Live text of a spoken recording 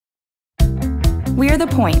We are The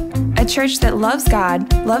Point, a church that loves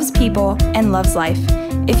God, loves people, and loves life.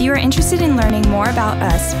 If you are interested in learning more about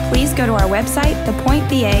us, please go to our website,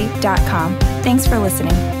 thepointva.com. Thanks for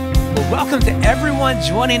listening. Welcome to everyone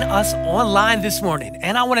joining us online this morning.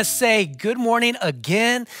 And I want to say good morning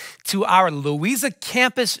again to our Louisa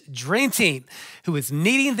campus dream team, who is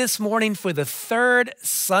meeting this morning for the third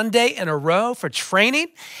Sunday in a row for training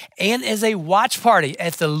and as a watch party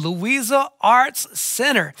at the Louisa Arts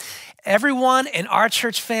Center. Everyone in our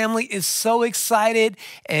church family is so excited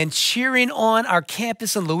and cheering on our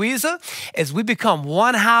campus in Louisa as we become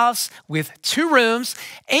one house with 2 rooms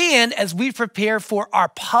and as we prepare for our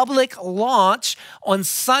public launch on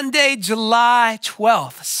Sunday, July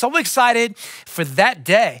 12th. So excited for that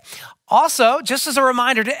day. Also, just as a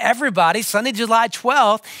reminder to everybody, Sunday, July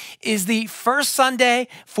 12th is the first Sunday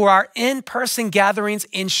for our in-person gatherings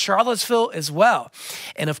in Charlottesville as well.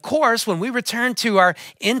 And of course, when we return to our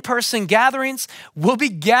in-person gatherings, we'll be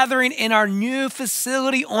gathering in our new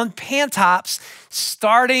facility on Pantops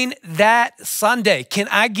starting that Sunday. Can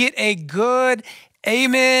I get a good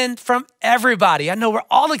amen from everybody? I know we're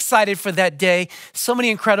all excited for that day. So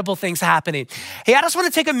many incredible things happening. Hey, I just want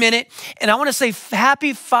to take a minute and I want to say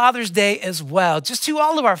happy Father's Day as well. Just to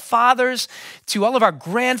all of our fathers, to all of our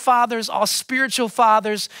grandfathers, all spiritual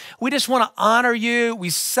fathers, we just want to honor you.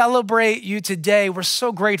 We celebrate you today. We're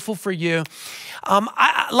so grateful for you.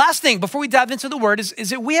 Last thing, before we dive into the word, is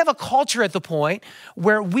that we have a culture at The Point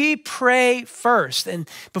where we pray first. And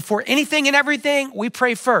before anything and everything, we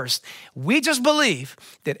pray first. We just believe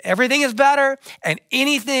that everything is better and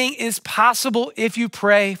anything is possible if you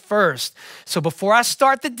pray first. So before I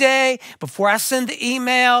start the day, before I send the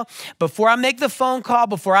email, before I make the phone call,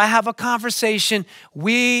 before I have a conversation,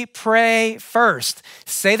 we pray first.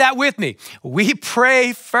 Say that with me. We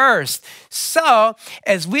pray first. So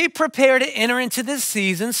as we prepare to enter into this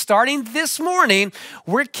season, starting this morning,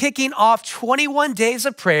 we're kicking off 21 days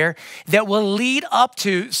of prayer that will lead up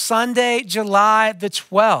to Sunday, July the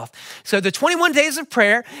 12th. So the 21 days of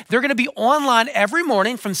prayer, they're going to be online every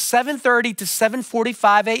morning from 7:30 to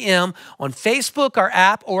 7:45 a.m. on Facebook, our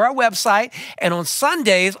app, or our website. And on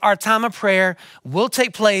Sundays, our time of prayer will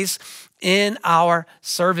take place in our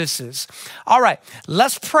services. All right,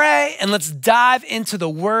 let's pray and let's dive into the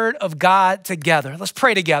word of God together. Let's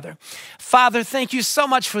pray together. Father, thank you so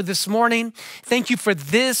much for this morning. Thank you for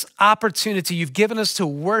this opportunity you've given us to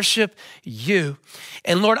worship you.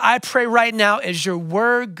 And Lord, I pray right now as your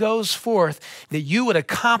word goes forth that you would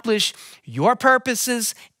accomplish your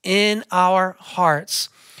purposes in our hearts.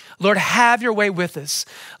 Lord, have your way with us.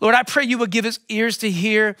 Lord, I pray you would give us ears to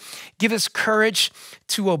hear, give us courage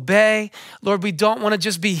to obey. Lord, we don't want to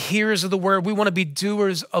just be hearers of the word. We want to be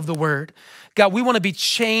doers of the word. God, we want to be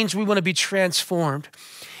changed. We want to be transformed.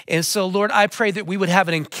 And so, Lord, I pray that we would have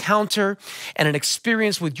an encounter and an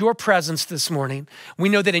experience with your presence this morning. We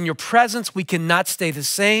know that in your presence, we cannot stay the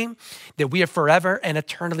same, that we are forever and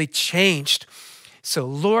eternally changed. So,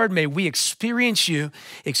 Lord, may we experience you,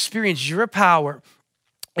 experience your power,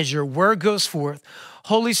 as your word goes forth.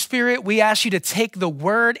 Holy Spirit, we ask you to take the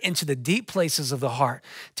word into the deep places of the heart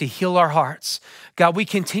to heal our hearts. God, we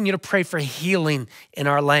continue to pray for healing in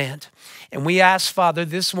our land. And we ask, Father,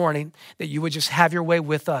 this morning that you would just have your way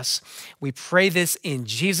with us. We pray this in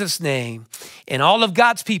Jesus' name. And all of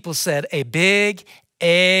God's people said a big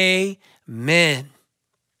amen.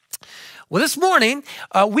 Well, this morning,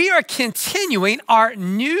 we are continuing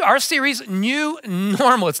our series, New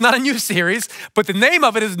Normal. It's not a new series, but the name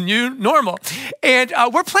of it is New Normal. And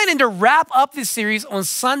we're planning to wrap up this series on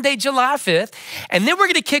Sunday, July 5th. And then we're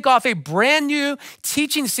going to kick off a brand new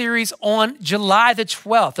teaching series on July the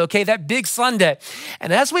 12th, okay, that big Sunday.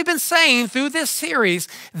 And as we've been saying through this series,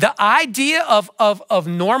 the idea of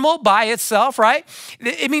normal by itself, right?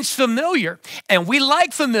 It means familiar. And we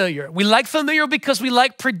like familiar. We like familiar because we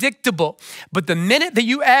like predictable. But the minute that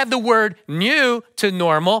you add the word new to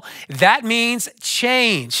normal, that means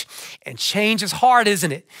change. And change is hard,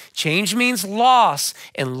 isn't it? Change means loss,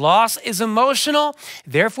 and loss is emotional.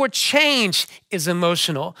 Therefore, change is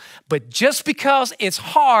emotional. But just because it's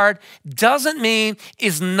hard doesn't mean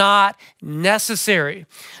it's not necessary.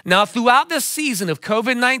 Now, throughout this season of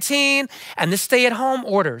COVID-19 and the stay-at-home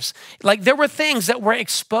orders, like there were things that were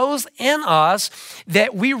exposed in us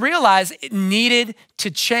that we realized it needed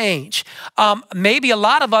to change. Maybe a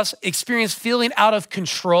lot of us experienced feeling out of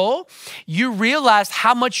control. You realized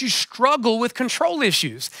how much you struggle with control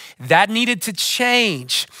issues. That needed to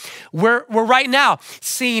change. We're right now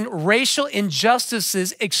seeing racial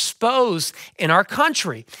injustices exposed in our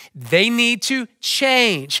country. They need to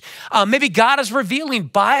change. Maybe God is revealing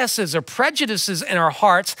biases or prejudices in our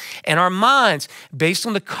hearts and our minds based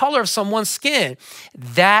on the color of someone's skin.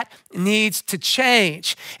 That needs to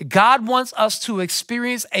change. God wants us to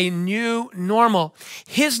experience a new normal,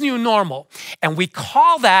 his new normal. And we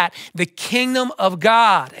call that the kingdom of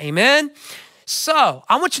God. Amen. So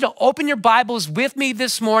I want you to open your Bibles with me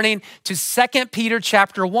this morning to 2 Peter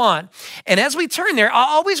chapter 1. And as we turn there, I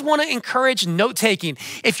always want to encourage note-taking.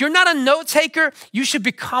 If you're not a note-taker, you should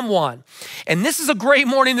become one. And this is a great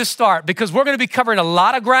morning to start because we're going to be covering a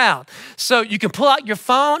lot of ground. So you can pull out your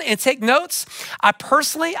phone and take notes. I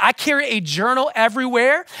carry a journal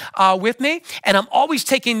everywhere with me, and I'm always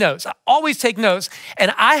taking notes. I always take notes.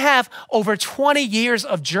 And I have over 20 years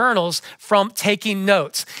of journals from taking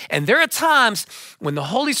notes. And there are times when the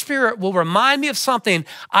Holy Spirit will remind me of something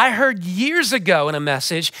I heard years ago in a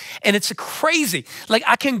message, and it's crazy. Like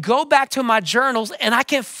I can go back to my journals and I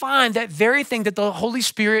can find that very thing that the Holy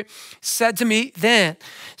Spirit said to me then.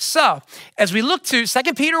 So as we look to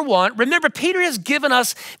 2 Peter 1, remember Peter has given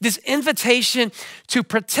us this invitation to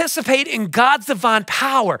participate in God's divine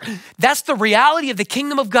power. That's the reality of the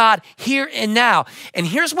kingdom of God here and now. And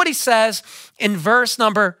here's what he says in verse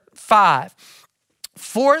number 5.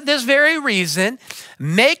 For this very reason,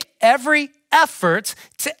 make every effort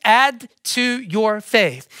to add to your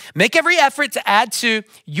faith. Make every effort to add to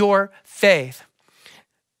your faith.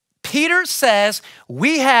 Peter says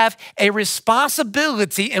we have a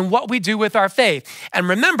responsibility in what we do with our faith. And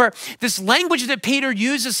remember, this language that Peter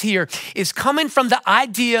uses here is coming from the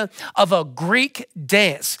idea of a Greek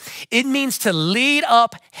dance. It means to lead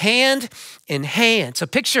up hand in hand. So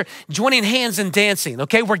picture joining hands in dancing,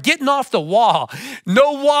 okay? We're getting off the wall.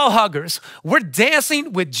 No wall huggers. We're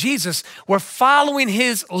dancing with Jesus. We're following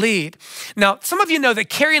his lead. Now, some of you know that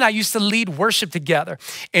Carrie and I used to lead worship together.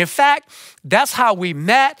 In fact, that's how we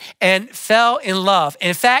met and fell in love.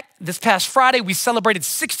 In fact, this past Friday, we celebrated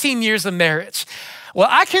 16 years of marriage. Well,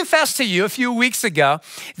 I confessed to you a few weeks ago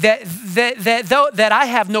that I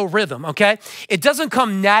have no rhythm, okay? It doesn't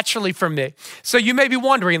come naturally for me. So you may be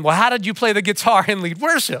wondering, well, how did you play the guitar and lead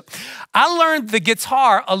worship? I learned the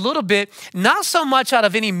guitar a little bit, not so much out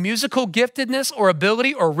of any musical giftedness or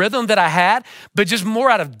ability or rhythm that I had, but just more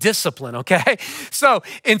out of discipline, okay? So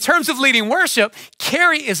in terms of leading worship,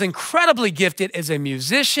 Carrie is incredibly gifted as a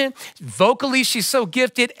musician. Vocally, she's so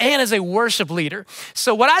gifted, and as a worship leader.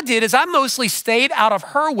 So what I did is I mostly stayed out of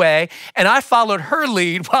her way, and I followed her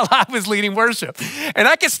lead while I was leading worship. And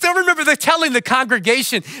I can still remember telling the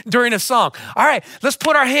congregation during a song, all right, let's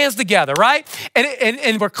put our hands together, right?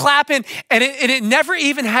 And we're clapping, and it never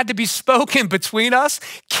even had to be spoken between us.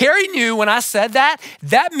 Carrie knew when I said that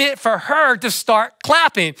meant for her to start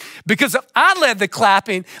clapping, because if I led the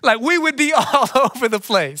clapping, like we would be all over the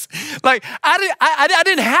place. Like I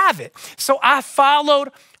didn't have it. So I followed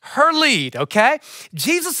her lead, okay?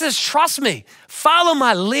 Jesus says, trust me, follow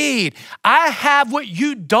my lead. I have what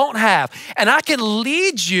you don't have, and I can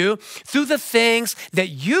lead you through the things that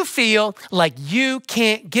you feel like you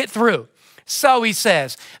can't get through. So he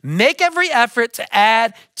says, make every effort to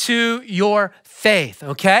add to your faith,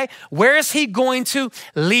 okay? Where is he going to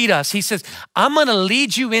lead us? He says, I'm going to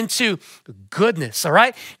lead you into goodness, all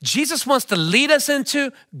right? Jesus wants to lead us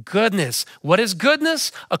into goodness. What is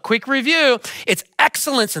goodness? A quick review. It's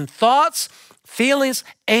excellence in thoughts, feelings,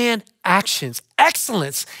 and actions.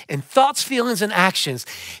 Excellence in thoughts, feelings, and actions.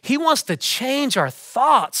 He wants to change our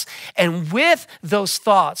thoughts. And with those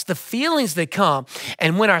thoughts, the feelings that come,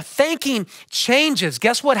 and when our thinking changes,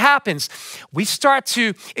 guess what happens? We start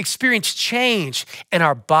to experience change in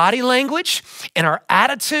our body language, in our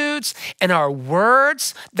attitudes, in our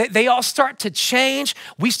words. They all start to change.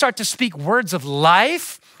 We start to speak words of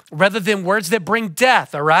life rather than words that bring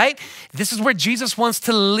death, all right? This is where Jesus wants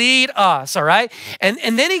to lead us, all right? And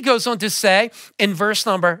then he goes on to say in verse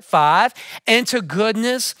number 5, and to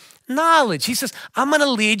goodness, knowledge. He says, I'm going to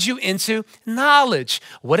lead you into knowledge.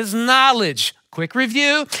 What is knowledge? Quick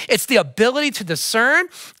review. It's the ability to discern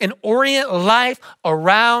and orient life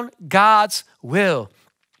around God's will.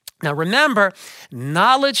 Now remember,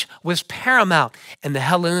 knowledge was paramount in the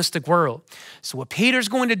Hellenistic world. So what Peter's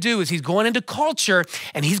going to do is he's going into culture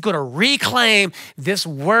and he's going to reclaim this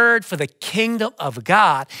word for the kingdom of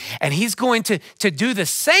God. And he's going to do the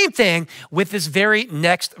same thing with this very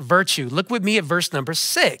next virtue. Look with me at verse number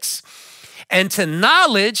 6. And to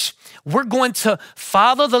knowledge, we're going to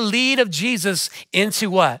follow the lead of Jesus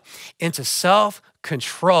into what? Into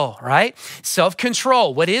self-control, right?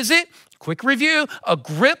 Self-control. What is it? Quick review, a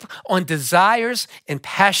grip on desires and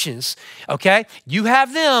passions, okay? You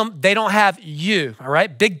have them, they don't have you, all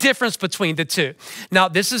right? Big difference between the two. Now,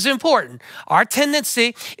 this is important. Our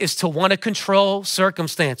tendency is to want to control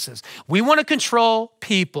circumstances. We want to control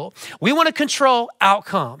people. We want to control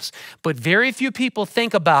outcomes. But very few people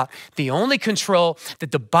think about the only control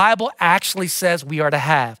that the Bible actually says we are to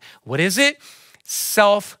have. What is it?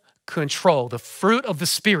 Self-control, the fruit of the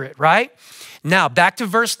Spirit, right? Now, back to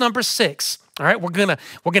verse number 6. All right, we're gonna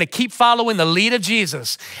keep following the lead of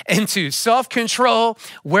Jesus into self-control,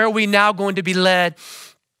 where we now going to be led.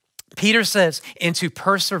 Peter says, into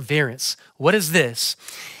perseverance. What is this?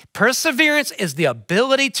 Perseverance is the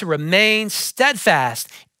ability to remain steadfast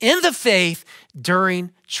in the faith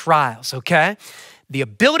during trials, okay? The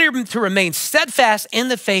ability to remain steadfast in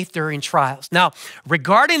the faith during trials. Now,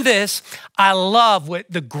 regarding this, I love what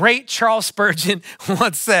the great Charles Spurgeon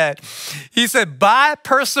once said. He said, by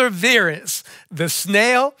perseverance, the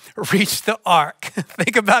snail reached the ark.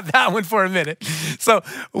 Think about that one for a minute. So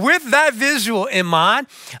with that visual in mind,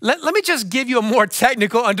 let me just give you a more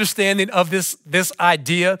technical understanding of this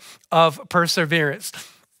idea of perseverance.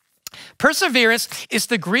 Perseverance is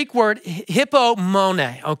the Greek word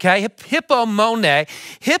hippomone, okay? Hippomone.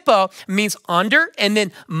 Hippo means under, and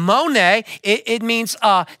then mone, it means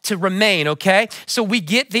to remain, okay? So we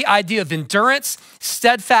get the idea of endurance,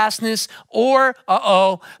 steadfastness, or,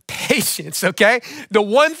 patience, okay? The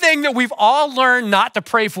one thing that we've all learned not to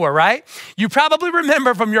pray for, right? You probably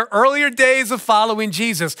remember from your earlier days of following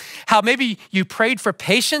Jesus, how maybe you prayed for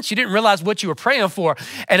patience, you didn't realize what you were praying for,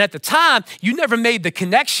 and at the time, you never made the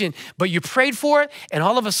connection, but you prayed for it, and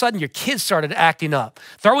all of a sudden your kids started acting up,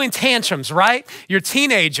 throwing tantrums, right? Your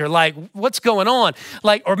teenager, like, what's going on?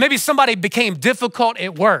 Like, or maybe somebody became difficult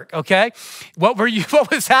at work, okay? What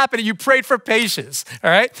was happening? You prayed for patience,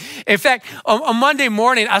 all right? In fact, on Monday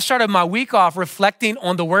morning, I started my week off reflecting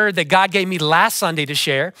on the word that God gave me last Sunday to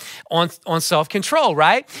share on self-control,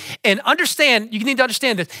 right? And understand, you need to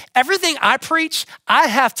understand this, everything I preach, I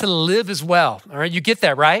have to live as well, all right? You get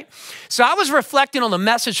that, right? So I was reflecting on the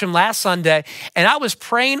message from last Sunday, and I was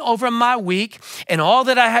praying over my week and all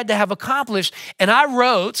that I had to have accomplished, and I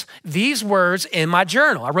wrote these words in my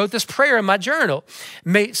journal. I wrote this prayer in my journal.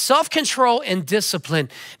 May self-control and discipline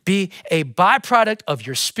be a byproduct of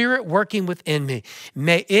your Spirit working within me.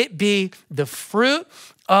 May it be the fruit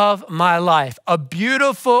of my life. A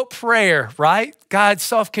beautiful prayer, right? God,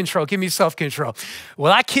 self-control, give me self-control.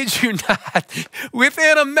 Well, I kid you not,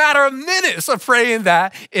 within a matter of minutes of praying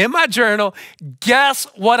that in my journal, guess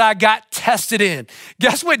what I got tested in?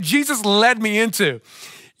 Guess what Jesus led me into?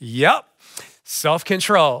 Yep.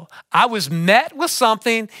 Self-control. I was met with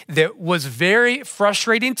something that was very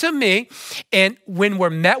frustrating to me. And when we're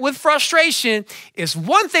met with frustration, it's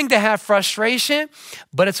one thing to have frustration,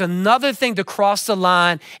 but it's another thing to cross the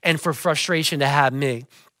line and for frustration to have me.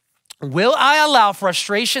 Will I allow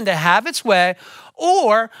frustration to have its way,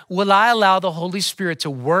 or will I allow the Holy Spirit to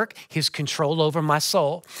work his control over my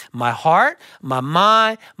soul, my heart, my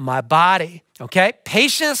mind, my body? Okay,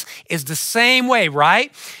 patience is the same way,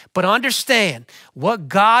 right? But understand what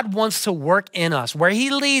God wants to work in us, where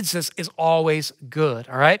he leads us is always good,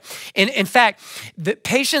 all right? And in fact, the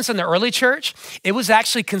patience in the early church, it was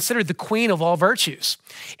actually considered the queen of all virtues.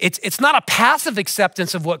 It's not a passive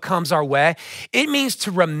acceptance of what comes our way. It means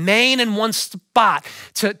to remain in one spot,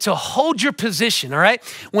 to hold your position, all right?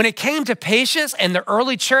 When it came to patience and the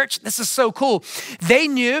early church, this is so cool. They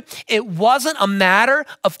knew it wasn't a matter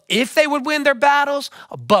of if they would win their battles,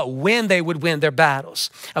 but when they would win their battles.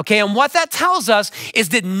 Okay, and what that tells us is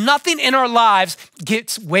that nothing in our lives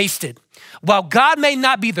gets wasted. While God may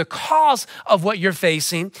not be the cause of what you're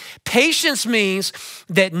facing, patience means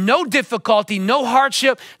that no difficulty, no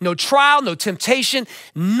hardship, no trial, no temptation,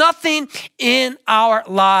 nothing in our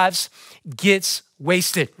lives gets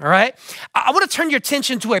wasted, all right? I want to turn your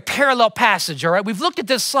attention to a parallel passage, all right? We've looked at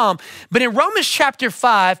this psalm, but in Romans chapter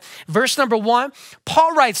 5, verse number 1,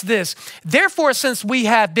 Paul writes this, therefore, since we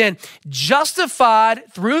have been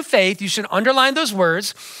justified through faith, you should underline those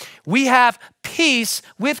words, we have peace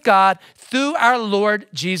with God through our Lord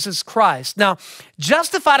Jesus Christ. Now,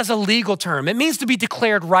 justified is a legal term. It means to be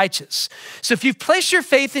declared righteous. So if you've placed your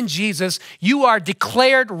faith in Jesus, you are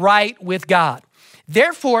declared right with God.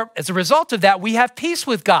 Therefore, as a result of that, we have peace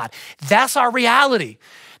with God. That's our reality.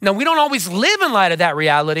 Now, we don't always live in light of that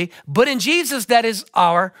reality, but in Jesus, that is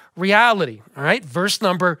our reality. All right, verse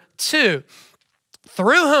number 2.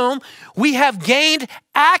 Through whom we have gained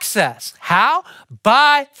access. How?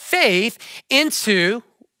 By faith into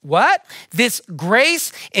what? This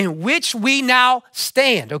grace in which we now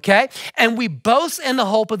stand, okay? And we boast in the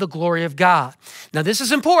hope of the glory of God. Now, this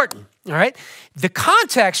is important, all right? The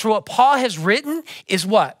context for what Paul has written is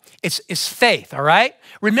what? It's faith, all right?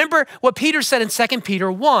 Remember what Peter said in 2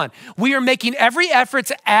 Peter 1. We are making every effort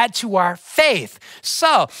to add to our faith.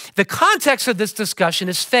 So the context of this discussion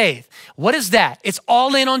is faith. What is that? It's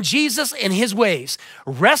all in on Jesus and his ways.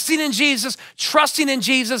 Resting in Jesus, trusting in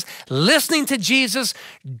Jesus, listening to Jesus,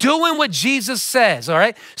 doing what Jesus says, all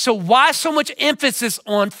right? So why so much emphasis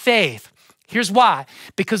on faith? Here's why.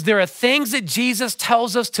 Because there are things that Jesus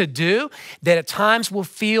tells us to do that at times will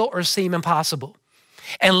feel or seem impossible.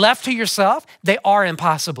 And left to yourself, they are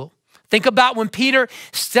impossible. Think about when Peter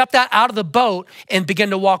stepped out of the boat and began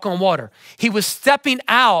to walk on water. He was stepping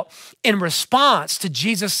out in response to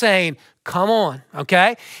Jesus saying, come on,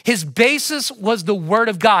 okay? His basis was the word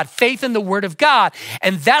of God, faith in the word of God.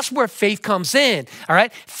 And that's where faith comes in, all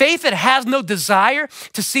right? Faith that has no desire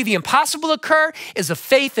to see the impossible occur is a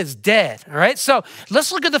faith that's dead, all right? So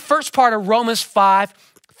let's look at the first part of Romans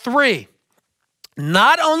 5:3.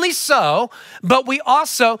 Not only so, but we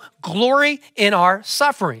also glory in our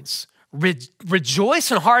sufferings.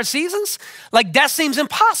 Rejoice in hard seasons? Like that seems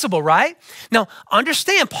impossible, right? Now,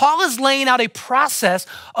 understand, Paul is laying out a process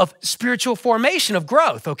of spiritual formation, of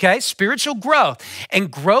growth, okay? Spiritual growth.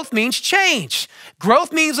 And growth means change.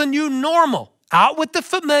 Growth means a new normal. Out with the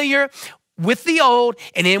familiar, with the old,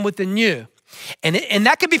 and in with the new. And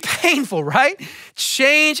that can be painful, right?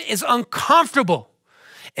 Change is uncomfortable.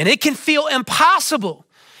 And it can feel impossible.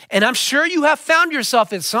 And I'm sure you have found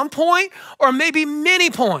yourself at some point, or maybe many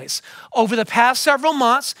points over the past several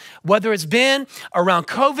months, whether it's been around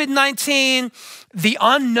COVID-19, the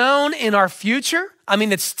unknown in our future. I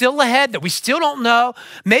mean, it's still ahead that we still don't know.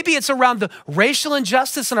 Maybe it's around the racial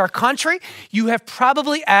injustice in our country. You have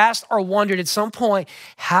probably asked or wondered at some point,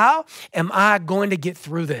 how am I going to get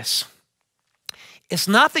through this? It's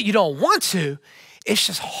not that you don't want to, it's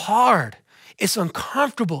just hard. It's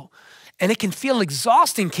uncomfortable, and it can feel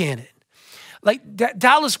exhausting, can it? Like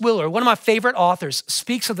Dallas Willard, one of my favorite authors,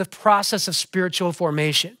 speaks of the process of spiritual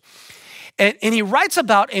formation. And he writes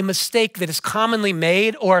about a mistake that is commonly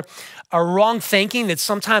made or a wrong thinking that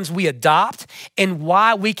sometimes we adopt and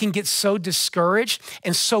why we can get so discouraged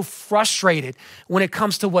and so frustrated when it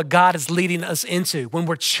comes to what God is leading us into, when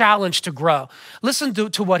we're challenged to grow. Listen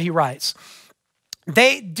to what he writes.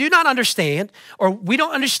 They do not understand, or we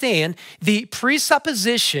don't understand, the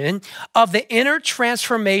presupposition of the inner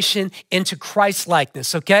transformation into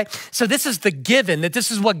Christ-likeness, okay? So this is the given, that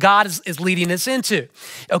this is what God is leading us into,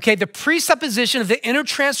 okay? The presupposition of the inner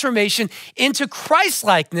transformation into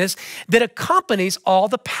Christ-likeness that accompanies all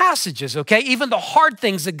the passages, okay? Even the hard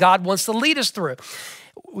things that God wants to lead us through.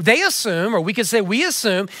 They assume, or we could say we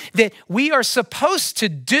assume, that we are supposed to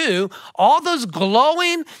do all those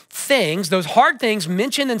glowing things, those hard things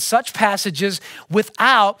mentioned in such passages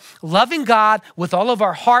without loving God with all of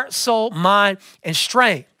our heart, soul, mind, and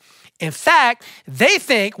strength. In fact, they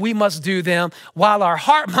think we must do them while our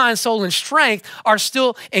heart, mind, soul, and strength are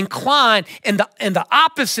still inclined in the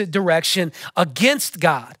opposite direction against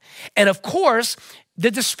God. And of course, the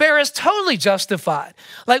despair is totally justified.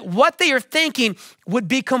 Like what they are thinking would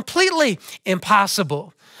be completely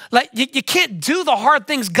impossible. Like you can't do the hard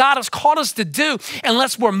things God has called us to do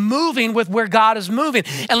unless we're moving with where God is moving,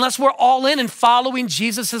 unless we're all in and following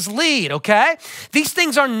Jesus's lead, okay? These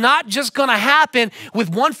things are not just gonna happen with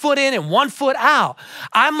one foot in and one foot out.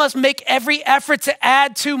 I must make every effort to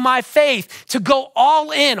add to my faith, to go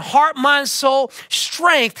all in, heart, mind, soul,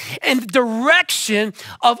 strength, and the direction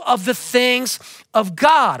of the things of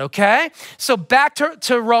God, okay? So back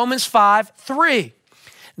to Romans 5:3.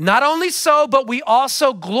 Not only so, but we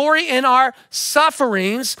also glory in our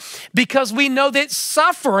sufferings because we know that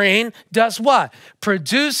suffering does what?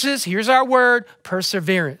 Produces, here's our word,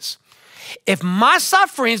 perseverance. If my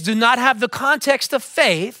sufferings do not have the context of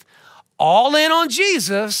faith, all in on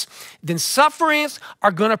Jesus, then sufferings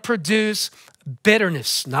are going to produce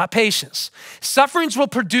bitterness, not patience. Sufferings will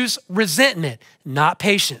produce resentment, not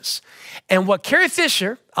patience. And what Carrie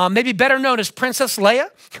Fisher, maybe better known as Princess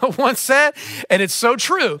Leia, once said, and it's so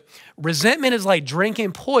true, resentment is like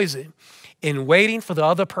drinking poison and waiting for the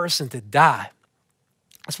other person to die.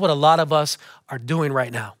 That's what a lot of us are doing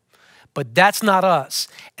right now. But that's not us.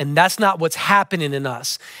 And that's not what's happening in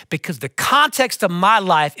us, because the context of my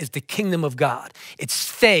life is the kingdom of God. It's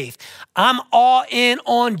faith. I'm all in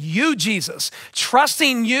on you, Jesus,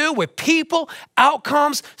 trusting you with people,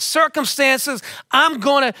 outcomes, circumstances. I'm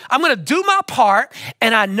gonna do my part,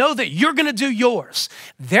 and I know that you're gonna do yours.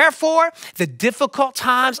 Therefore, the difficult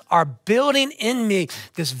times are building in me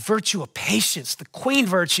this virtue of patience, the queen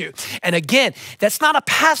virtue. And again, that's not a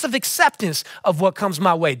passive acceptance of what comes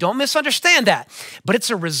my way. Don't misunderstand that. But it's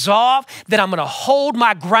a resolve that I'm gonna hold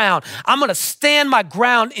my ground. I'm gonna stand my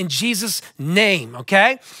ground in Jesus' name,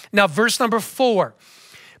 okay? Now, verse number 4.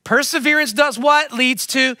 Perseverance does what? Leads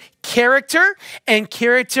to character, and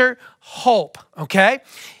character, hope, okay?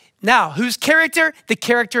 Now, whose character? The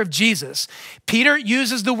character of Jesus. Peter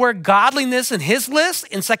uses the word godliness in his list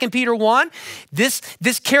in 2 Peter 1. This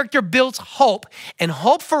character builds hope. And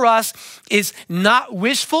hope for us is not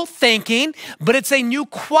wishful thinking, but it's a new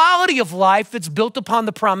quality of life that's built upon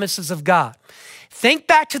the promises of God. Think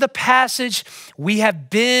back to the passage we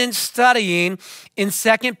have been studying in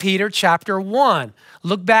 2 Peter chapter 1.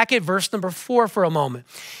 Look back at verse number 4 for a moment.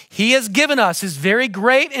 He has given us his very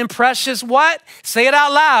great and precious what? Say it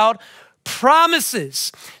out loud.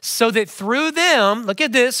 Promises, so that through them, look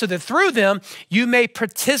at this, so that through them you may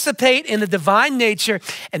participate in the divine nature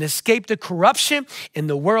and escape the corruption in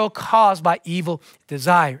the world caused by evil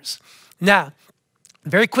desires. Now,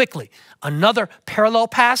 very quickly, another parallel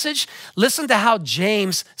passage. Listen to how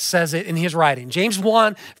James says it in his writing. James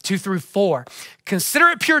 1, 2 through 4. Consider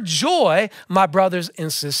it pure joy, my brothers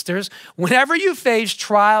and sisters, whenever you face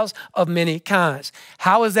trials of many kinds.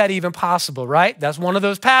 How is that even possible, right? That's one of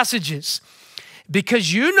those passages.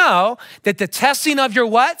 Because you know that the testing of your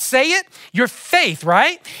what? Say it, your faith,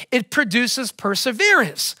 right? It produces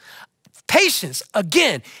perseverance. Patience,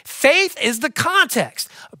 again, faith is the context.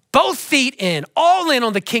 Both feet in, all in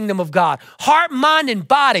on the kingdom of God. Heart, mind, and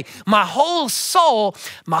body. My whole soul,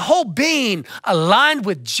 my whole being aligned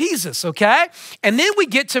with Jesus, okay? And then we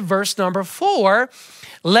get to verse number 4.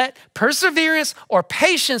 Let perseverance or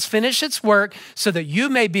patience finish its work so that you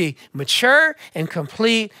may be mature and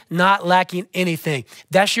complete, not lacking anything.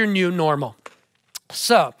 That's your new normal.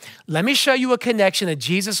 So let me show you a connection that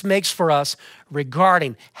Jesus makes for us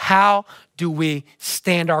regarding how do we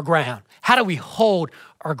stand our ground? How do we hold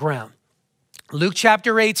our ground? Luke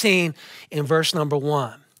chapter 18 in verse number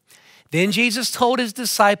 1. Then Jesus told his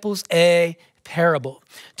disciples a parable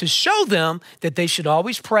to show them that they should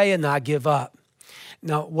always pray and not give up.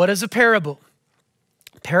 Now, what is a parable?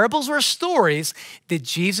 Parables were stories that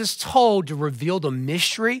Jesus told to reveal the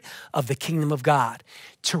mystery of the kingdom of God,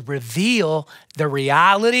 to reveal the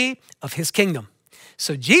reality of his kingdom.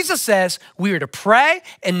 So Jesus says we are to pray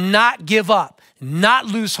and not give up, not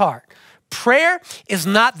lose heart. Prayer is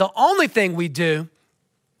not the only thing we do,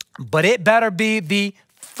 but it better be the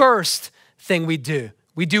first thing we do.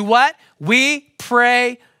 We do what? We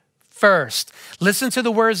pray first. Listen to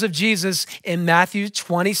the words of Jesus in Matthew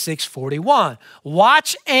 26:41.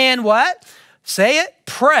 Watch and what? Say it,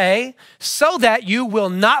 pray, so that you will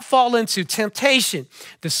not fall into temptation.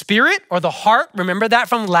 The spirit or the heart, remember that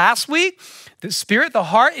from last week? The spirit, the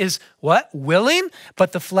heart is what? Willing,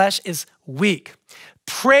 but the flesh is weak.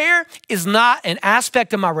 Prayer is not an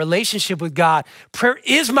aspect of my relationship with God. Prayer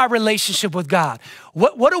is my relationship with God.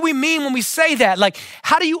 What do we mean when we say that? Like,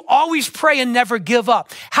 how do you always pray and never give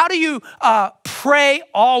up? How do you pray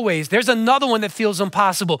always? There's another one that feels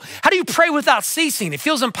impossible. How do you pray without ceasing? It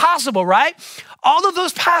feels impossible, right? All of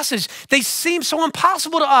those passages, they seem so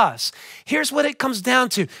impossible to us. Here's what it comes down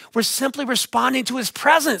to. We're simply responding to his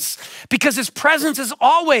presence, because his presence is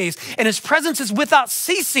always, and his presence is without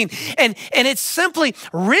ceasing. And it's simply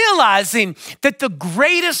realizing that the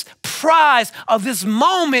greatest prize of this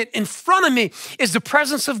moment in front of me is the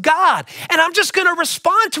presence of God. And I'm just gonna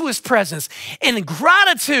respond to his presence in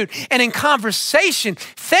gratitude and in conversation.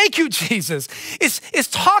 Thank you, Jesus. It's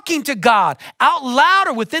talking to God out loud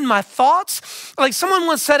or within my thoughts. Like someone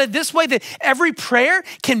once said it this way, that every prayer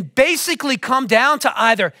can basically come down to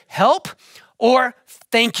either help or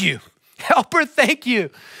thank you. Help or thank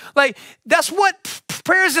you. Like that's what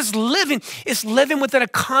prayer is living. It's living within a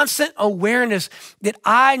constant awareness that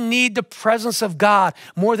I need the presence of God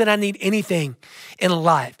more than I need anything in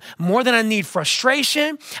life. More than I need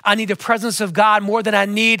frustration. I need the presence of God more than I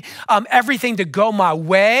need everything to go my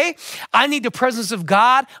way. I need the presence of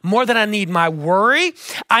God more than I need my worry.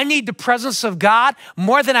 I need the presence of God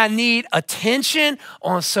more than I need attention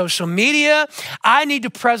on social media. I need the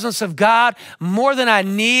presence of God more than I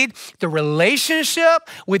need the relationship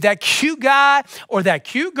with that cute guy or that that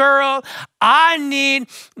cute girl. I need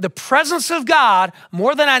the presence of God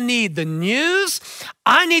more than I need the news.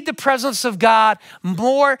 I need the presence of God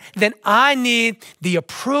more than I need the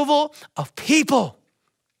approval of people.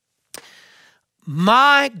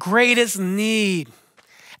 My greatest need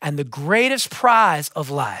and the greatest prize of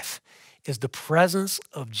life is the presence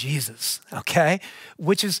of Jesus, okay?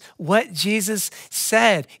 Which is what Jesus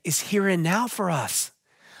said is here and now for us.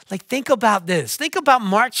 Like, think about this. Think about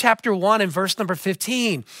Mark chapter 1 and verse number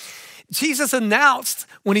 15. Jesus announced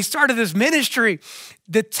when he started his ministry,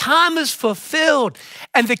 the time is fulfilled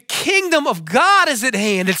and the kingdom of God is at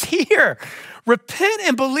hand. It's here. Repent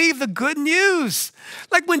and believe the good news.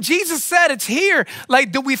 Like when Jesus said it's here,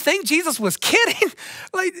 like, do we think Jesus was kidding?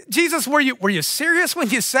 Like, Jesus, were you serious when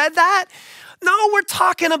you said that? No, we're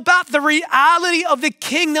talking about the reality of the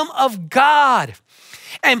kingdom of God.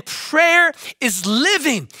 And prayer is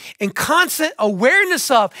living in constant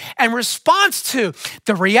awareness of and response to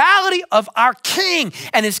the reality of our King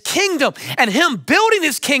and his kingdom and him building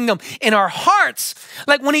his kingdom in our hearts.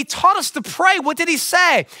 Like when he taught us to pray, what did he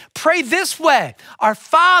say? Pray this way: Our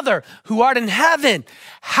Father who art in heaven,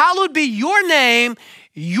 hallowed be your name,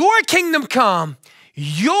 your kingdom come,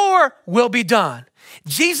 your will be done.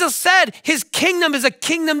 Jesus said his kingdom is a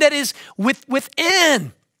kingdom that is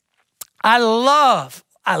within. I love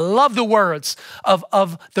the words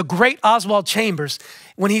of the great Oswald Chambers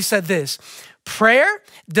when he said this: prayer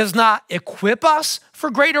does not equip us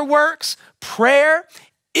for greater works. Prayer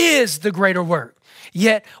is the greater work.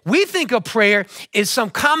 Yet we think of prayer as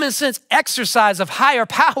some common sense exercise of higher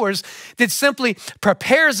powers that simply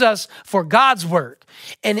prepares us for God's work.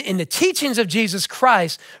 And in the teachings of Jesus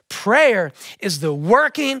Christ, prayer is the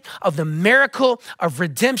working of the miracle of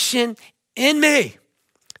redemption in me.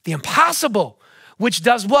 The impossible, which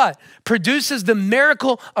does what? Produces the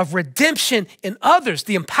miracle of redemption in others.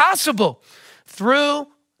 The impossible through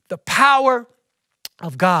the power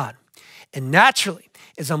of God. And naturally,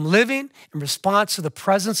 as I'm living in response to the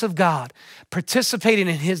presence of God, participating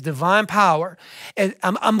in his divine power, and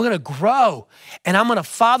I'm going to grow and I'm going to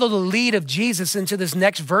follow the lead of Jesus into this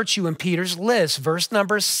next virtue in Peter's list. Verse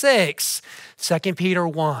number 6, 2 Peter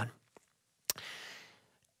 1.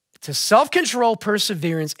 To self-control,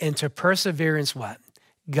 perseverance, and to perseverance, what?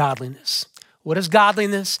 Godliness. What is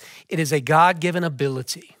godliness? It is a God-given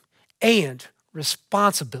ability and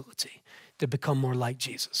responsibility to become more like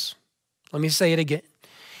Jesus. Let me say it again.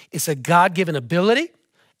 It's a God-given ability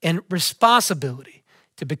and responsibility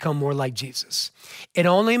to become more like Jesus. It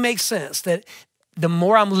only makes sense that the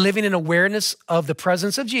more I'm living in awareness of the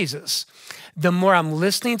presence of Jesus, the more I'm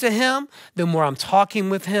listening to him, the more I'm talking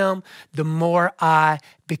with him, the more I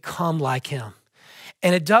become like him.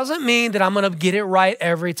 And it doesn't mean that I'm going to get it right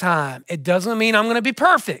every time. It doesn't mean I'm going to be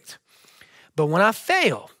perfect. But when I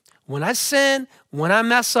fail, when I sin, when I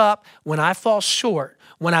mess up, when I fall short,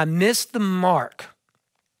 when I miss the mark,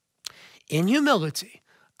 in humility,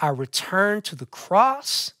 I return to the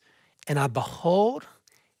cross and I behold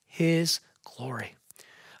his glory.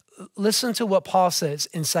 Listen to what Paul says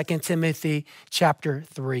in 2 Timothy chapter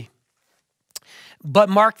 3. But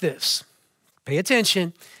mark this, pay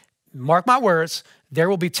attention, mark my words, there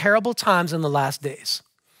will be terrible times in the last days.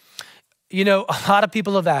 You know, a lot of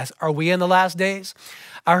people have asked, are we in the last days?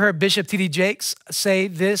 I heard Bishop T.D. Jakes say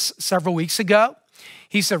this several weeks ago.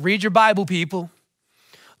 He said, read your Bible, people.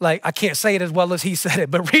 Like, I can't say it as well as he said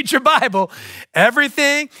it, but read your Bible.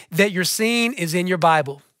 Everything that you're seeing is in your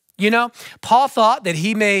Bible. You know, Paul thought that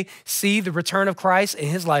he may see the return of Christ in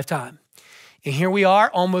his lifetime. And here we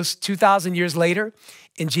are almost 2,000 years later,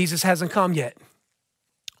 and Jesus hasn't come yet.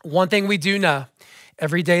 One thing we do know,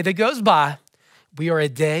 every day that goes by, we are a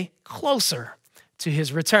day closer to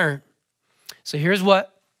his return. So here's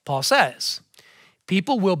what Paul says.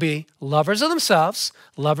 People will be lovers of themselves,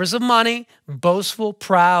 lovers of money, boastful,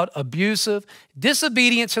 proud, abusive,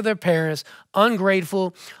 disobedient to their parents,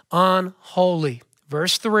 ungrateful, unholy.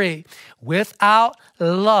 Verse 3, without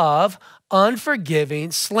love,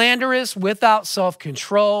 unforgiving, slanderous, without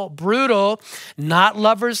self-control, brutal, not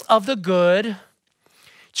lovers of the good,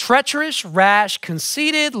 treacherous, rash,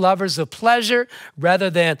 conceited, lovers of pleasure rather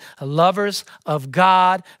than lovers of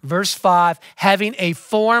God. Verse 5, having a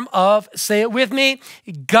form of, say it with me,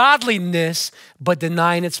 godliness, but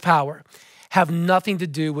denying its power. Have nothing to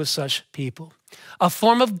do with such people. A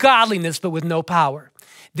form of godliness, but with no power.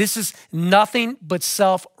 This is nothing but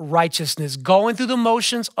self-righteousness, going through the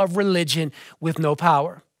motions of religion with no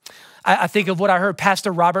power. I think of what I heard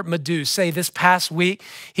Pastor Robert Madu say this past week.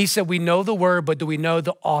 He said, we know the word, but do we know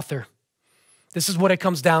the author? This is what it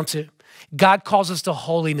comes down to. God calls us to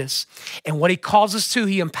holiness. And what he calls us to,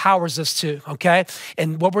 he empowers us to, okay?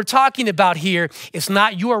 And what we're talking about here is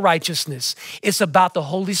not your righteousness. It's about the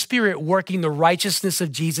Holy Spirit working the righteousness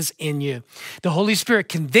of Jesus in you. The Holy Spirit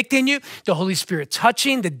convicting you, the Holy Spirit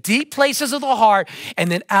touching the deep places of the heart, and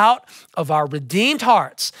then out of our redeemed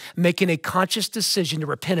hearts, making a conscious decision to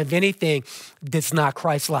repent of anything that's not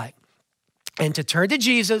Christ-like. And to turn to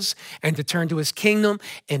Jesus and to turn to his kingdom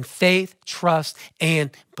in faith, trust,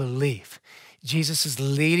 and belief. Jesus is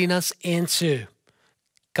leading us into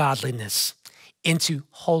godliness, into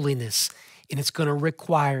holiness, and it's going to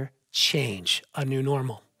require change, a new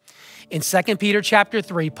normal. In 2 Peter chapter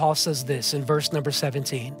 3, Paul says this in verse number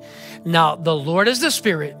 17. Now, the Lord is the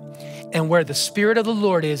Spirit, and where the Spirit of the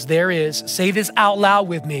Lord is, there is, say this out loud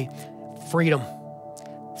with me, freedom.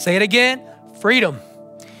 Say it again, freedom.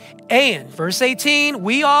 And verse 18,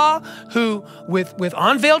 we all who with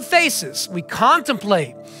unveiled faces, we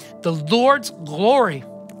contemplate the Lord's glory,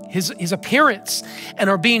 his appearance, and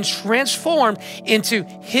are being transformed into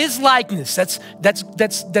his likeness.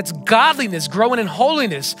 That's godliness, growing in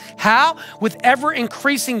holiness. How? With ever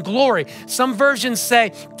increasing glory. Some versions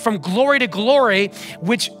say from glory to glory,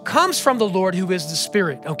 which comes from the Lord who is the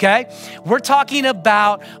Spirit, okay? We're talking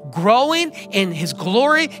about growing in his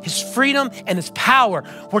glory, his freedom, and his power.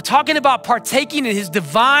 We're talking about partaking in his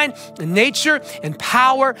divine nature and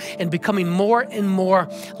power and becoming more and more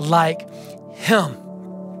like him.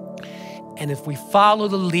 And if we follow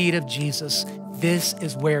the lead of Jesus, this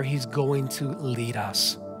is where he's going to lead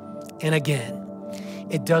us. And again,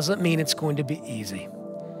 it doesn't mean it's going to be easy.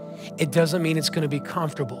 It doesn't mean it's going to be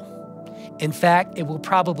comfortable. In fact, it will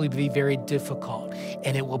probably be very difficult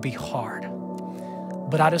and it will be hard.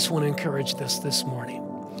 But I just want to encourage this morning,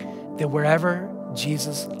 that wherever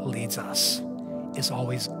Jesus leads us is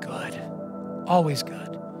always good, always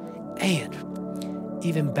good. And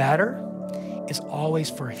even better, is always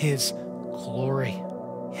for his glory,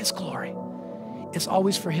 his glory. It's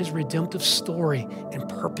always for his redemptive story and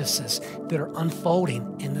purposes that are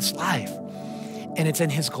unfolding in this life. And it's in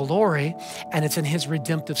his glory and it's in his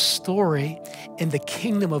redemptive story in the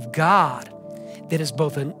kingdom of God that is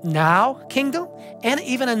both a now kingdom and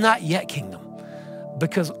even a not yet kingdom.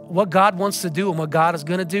 Because what God wants to do and what God is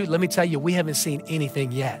going to do, let me tell you, we haven't seen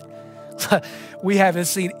anything yet. We haven't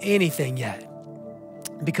seen anything yet.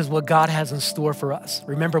 Because what God has in store for us,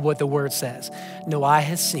 remember what the word says, no eye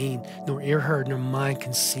has seen, nor ear heard, nor mind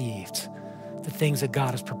conceived the things that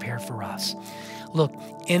God has prepared for us. Look,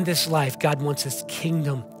 in this life, God wants his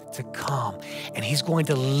kingdom to come, and he's going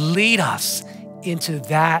to lead us into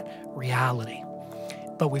that reality.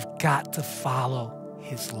 But we've got to follow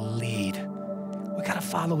his lead. We've got to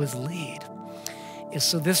follow his lead. And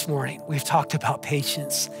so this morning, we've talked about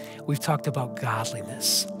patience. We've talked about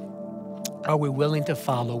godliness. Are we willing to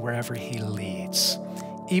follow wherever he leads?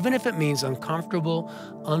 Even if it means uncomfortable,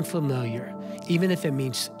 unfamiliar, even if it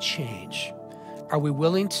means change, are we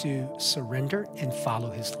willing to surrender and follow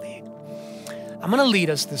his lead? I'm going to lead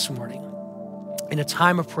us this morning in a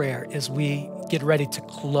time of prayer as we get ready to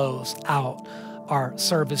close out our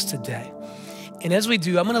service today. And as we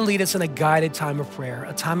do, I'm going to lead us in a guided time of prayer,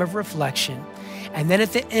 a time of reflection. And then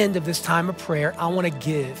at the end of this time of prayer, I want to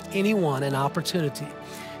give anyone an opportunity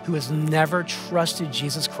who has never trusted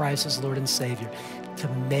Jesus Christ as Lord and Savior to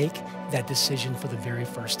make that decision for the very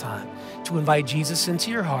first time, to invite Jesus into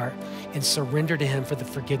your heart and surrender to him for the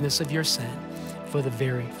forgiveness of your sin for the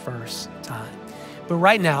very first time. But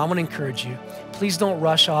right now, I want to encourage you, please don't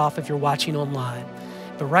rush off if you're watching online.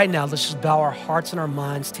 But right now, let's just bow our hearts and our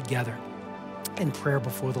minds together in prayer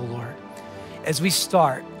before the Lord. As we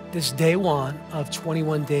start this day one of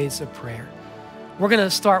 21 days of prayer, we're going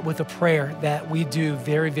to start with a prayer that we do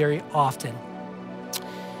very, very often.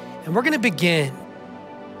 And we're going to begin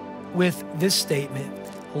with this statement,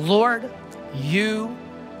 Lord, you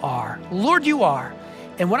are. Lord, you are.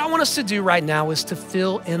 And what I want us to do right now is to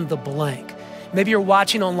fill in the blank. Maybe you're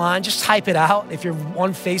watching online, just type it out. If you're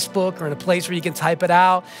on Facebook or in a place where you can type it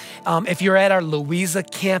out. If you're at our Louisa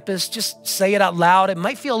campus, just say it out loud. It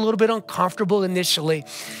might feel a little bit uncomfortable initially,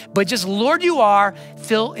 but just Lord, you are,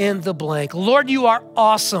 fill in the blank. Lord, you are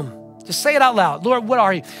awesome. Just say it out loud. Lord, what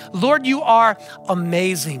are you? Lord, you are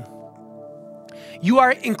amazing. You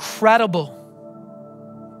are incredible,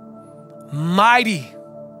 mighty,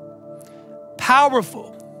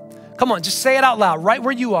 powerful. Come on, just say it out loud right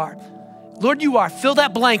where you are. Lord, you are. Fill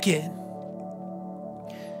that blank in.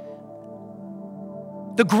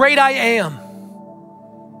 The great I am,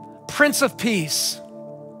 Prince of Peace,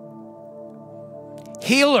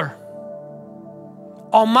 Healer,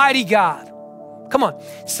 Almighty God. Come on,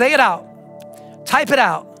 say it out. Type it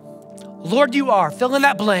out. Lord, you are. Fill in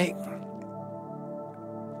that blank.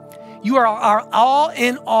 You are our all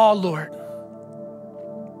in all, Lord.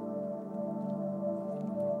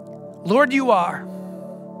 Lord, you are.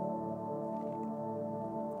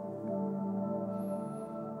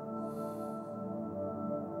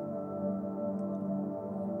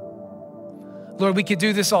 Lord, we could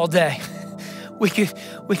do this all day. We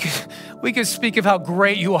could speak of how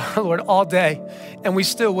great you are, Lord, all day, and we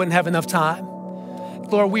still wouldn't have enough time.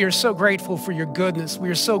 Lord, we are so grateful for your goodness. We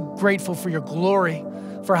are so grateful for your glory,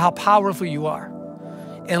 for how powerful you are.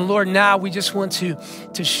 And Lord, now we just want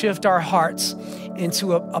to shift our hearts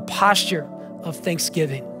into a posture of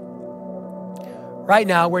thanksgiving. Right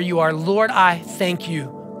now, where you are, Lord, I thank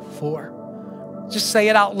you for. Just say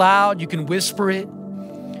it out loud. You can whisper it.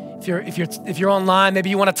 If you're online, maybe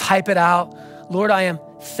you want to type it out. Lord, I am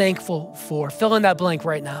thankful for. Fill in that blank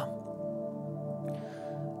right now.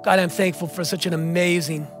 God, I'm thankful for such an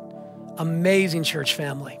amazing, amazing church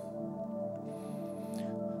family.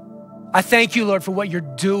 I thank you, Lord, for what you're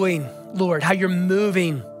doing, Lord, how you're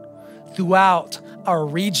moving throughout our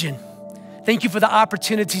region. Thank you for the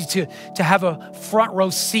opportunity to have a front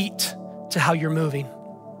row seat to how you're moving.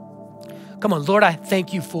 Come on, Lord, I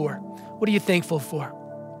thank you for. What are you thankful for?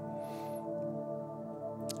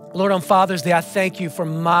 Lord, on Father's Day, I thank you for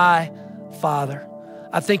my father.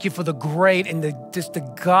 I thank you for the great and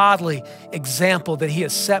the godly example that he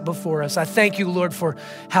has set before us. I thank you, Lord, for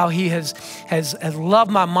how he has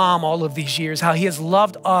loved my mom all of these years, how he has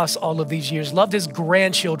loved us all of these years, loved his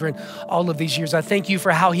grandchildren all of these years. I thank you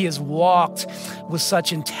for how he has walked with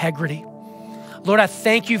such integrity. Lord, I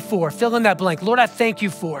thank you for, fill in that blank. Lord, I thank you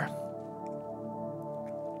for.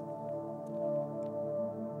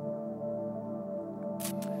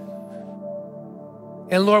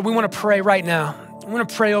 And Lord, we want to pray right now. We want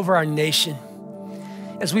to pray over our nation.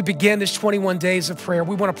 As we begin this 21 days of prayer,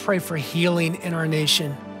 we want to pray for healing in our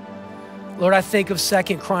nation. Lord, I think of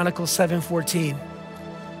 2 Chronicles 7:14.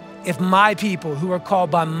 If my people who are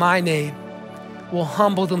called by my name will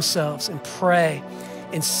humble themselves and pray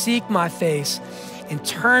and seek my face and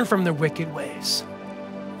turn from their wicked ways,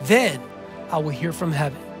 then I will hear from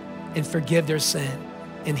heaven and forgive their sin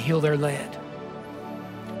and heal their land.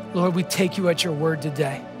 Lord, we take you at your word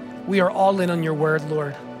today. We are all in on your word,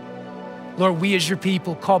 Lord. Lord, we as your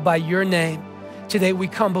people called by your name, today we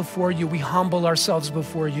come before you. We humble ourselves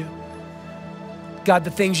before you. God,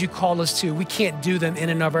 the things you call us to, we can't do them in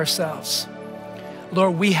and of ourselves.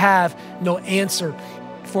 Lord, we have no answer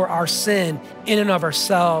for our sin in and of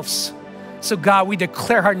ourselves. So God, we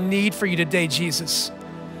declare our need for you today, Jesus.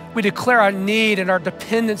 We declare our need and our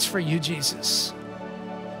dependence for you, Jesus.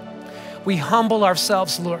 We humble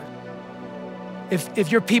ourselves, Lord.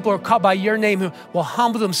 If your people are called by your name who will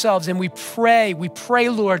humble themselves and we pray,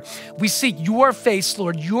 Lord, we seek your face,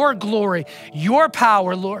 Lord, your glory, your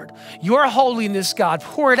power, Lord, your holiness, God.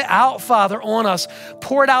 Pour it out, Father, on us.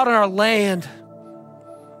 Pour it out on our land.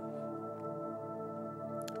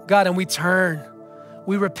 God, and we turn,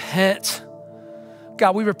 we repent.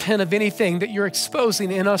 God, we repent of anything that you're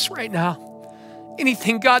exposing in us right now.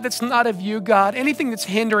 Anything, God, that's not of you, God. Anything that's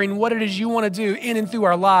hindering what it is you want to do in and through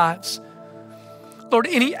our lives. Lord,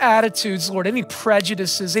 any attitudes, Lord, any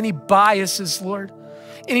prejudices, any biases, Lord,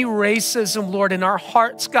 any racism, Lord, in our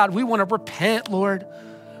hearts, God, we want to repent, Lord.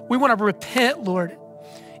 We want to repent, Lord,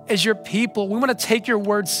 as your people. We want to take your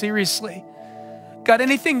word seriously. God,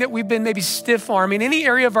 anything that we've been maybe stiff-arming, any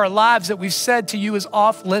area of our lives that we've said to you is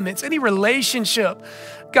off limits, any relationship,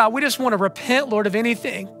 God, we just want to repent, Lord, of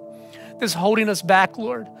anything that's holding us back,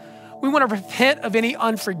 Lord. We want to repent of any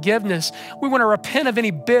unforgiveness. We want to repent of any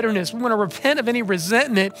bitterness. We want to repent of any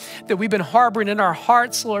resentment that we've been harboring in our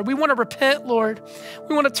hearts, Lord. We want to repent, Lord.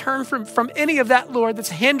 We want to turn from any of that, Lord, that's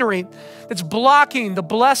hindering, that's blocking the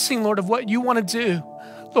blessing, Lord, of what you want to do,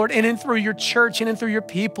 Lord, in and through your church and in through your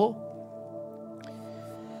people.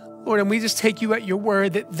 Lord, and we just take you at your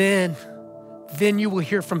word that then you will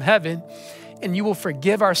hear from heaven and you will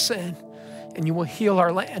forgive our sin and you will heal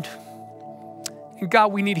our land. And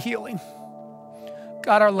God, we need healing.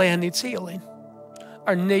 God, our land needs healing.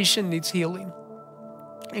 Our nation needs healing.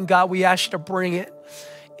 And God, we ask you to bring it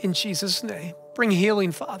in Jesus' name. Bring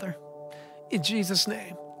healing, Father, in Jesus'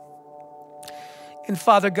 name. And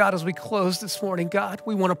Father God, as we close this morning, God,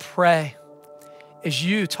 we want to pray as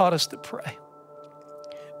you taught us to pray.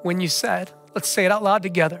 When you said, let's say it out loud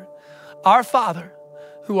together, our Father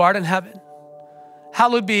who art in heaven,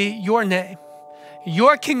 hallowed be your name.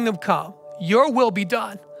 Your kingdom come. Your will be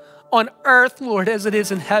done on earth, Lord, as it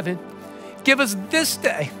is in heaven. Give us this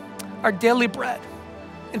day our daily bread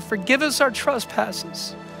and forgive us our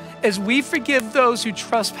trespasses as we forgive those who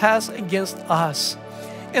trespass against us.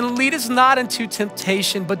 And lead us not into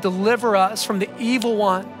temptation, but deliver us from the evil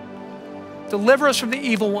one. Deliver us from the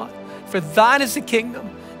evil one. For thine is the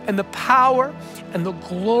kingdom and the power and the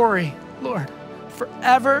glory, Lord,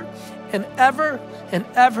 forever and ever and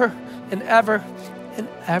ever and ever and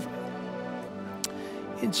ever.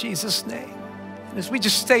 In Jesus' name. And as we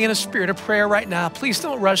just stay in a spirit of prayer right now, please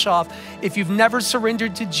don't rush off. If you've never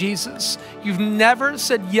surrendered to Jesus, you've never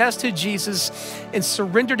said yes to Jesus and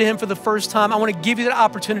surrendered to him for the first time, I want to give you the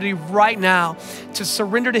opportunity right now to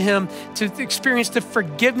surrender to him, to experience the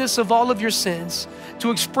forgiveness of all of your sins,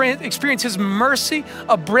 to experience his mercy,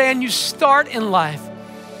 a brand new start in life.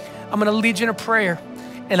 I'm going to lead you in a prayer,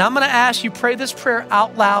 and I'm going to ask you pray this prayer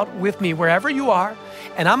out loud with me wherever you are.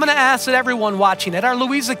 And I'm going to ask that everyone watching at our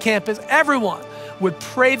Louisa campus, everyone would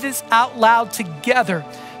pray this out loud together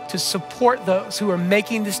to support those who are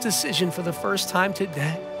making this decision for the first time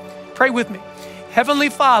today. Pray with me. Heavenly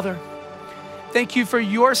Father, thank you for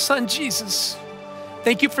your son, Jesus.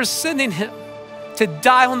 Thank you for sending him to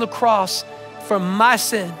die on the cross for my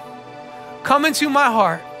sin. Come into my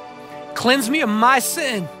heart, cleanse me of my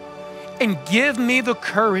sin, and give me the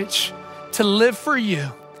courage to live for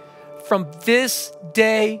you from this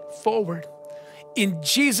day forward. In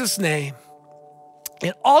Jesus' name.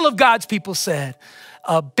 And all of God's people said,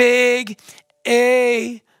 a big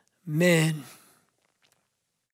amen.